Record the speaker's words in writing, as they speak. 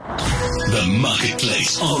The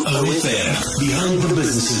Marketplace on OFM. Behind the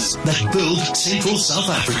businesses that build Central South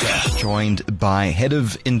Africa. Joined by Head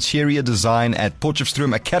of Interior Design at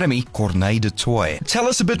Potchefstroom Academy, Corné de Toy. Tell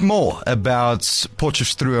us a bit more about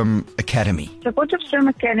Potchefstroom Academy. So Potchefstroom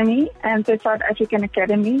Academy and the South African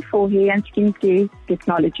Academy for Hair and Skincare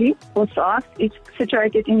Technology, or SART, is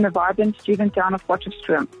situated in the vibrant student town of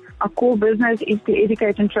Potchefstroom. Our core business is to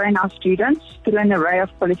educate and train our students through an array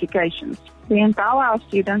of qualifications. We empower our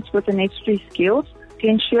students with the necessary skills to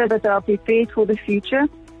ensure that they are prepared for the future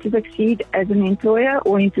to succeed as an employer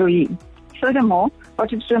or employee. Furthermore,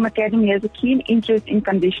 Potchefstroom Academy has a keen interest in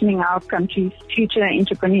conditioning our country's future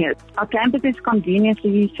entrepreneurs. Our campus is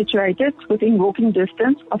conveniently situated within walking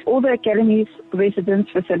distance of all the Academy's residence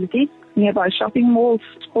facilities, nearby shopping malls,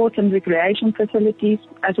 sports and recreation facilities,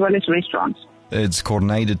 as well as restaurants. It's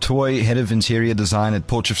Corné de Toy, Head of Interior Design at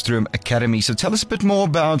Potchefstroom Academy. So tell us a bit more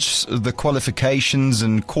about the qualifications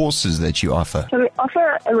and courses that you offer. So we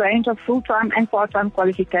offer a range of full-time and part-time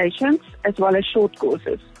qualifications, as well as short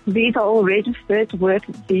courses. These are all registered with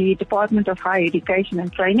the Department of Higher Education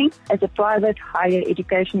and Training as a private higher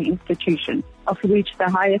education institution, of which the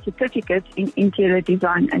higher certificate in interior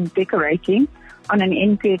design and decorating on an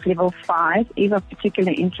NQS level 5 is of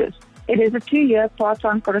particular interest. It is a 2-year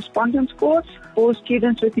part-time correspondence course for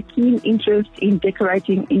students with a keen interest in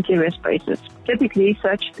decorating interior spaces. Typically,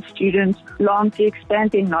 such students long to expand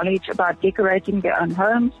their knowledge about decorating their own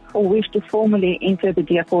homes or wish to formally enter the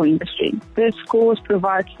decor industry. This course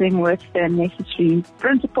provides them with the necessary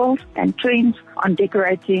principles and trends on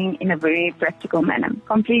decorating in a very practical manner.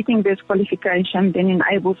 Completing this qualification then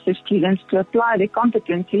enables the students to apply their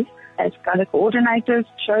competencies as color coordinators,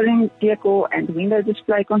 showroom decor and window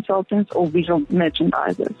display consultants or visual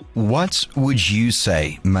merchandisers. What would you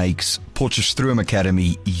say makes Potchefstroom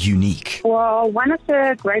Academy unique? Well, one of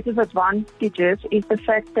the greatest advantages is the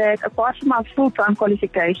fact that apart from our full-time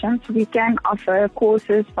qualifications, we can offer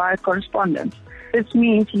courses via correspondence. This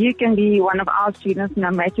means you can be one of our students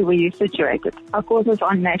no matter where you're situated. Our courses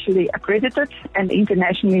are nationally accredited and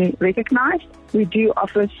internationally recognized. We do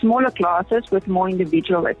offer smaller classes with more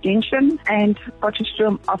individual attention, and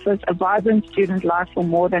Potchefstroom offers a vibrant student life for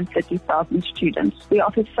more than 30,000 students. We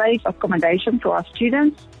offer safe accommodation for our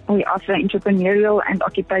students. We offer entrepreneurial and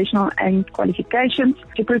occupational and qualifications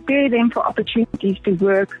to prepare them for opportunities to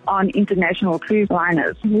work on international cruise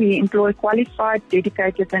liners. We employ qualified,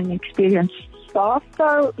 dedicated and experienced staff,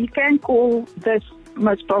 so you can call this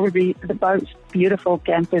most probably the most beautiful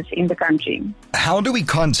campus in the country. How do we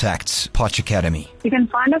contact Potch Academy? You can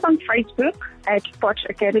find us on Facebook at Potch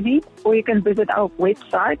Academy, or you can visit our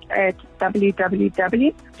website at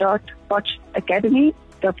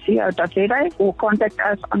www.potchacademy.co.za, or contact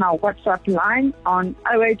us on our WhatsApp line on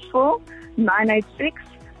 084 986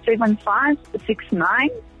 7569,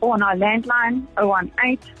 or on our landline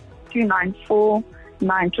 018 294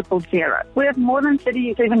 9000. We have more than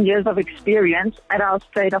 37 years of experience at our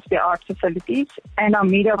state-of-the-art facilities, and our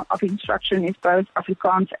medium of instruction is both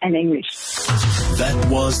Afrikaans and English. That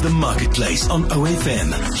was The Marketplace on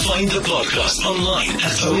OFM. Find the podcast online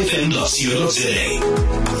at ofm.co.za.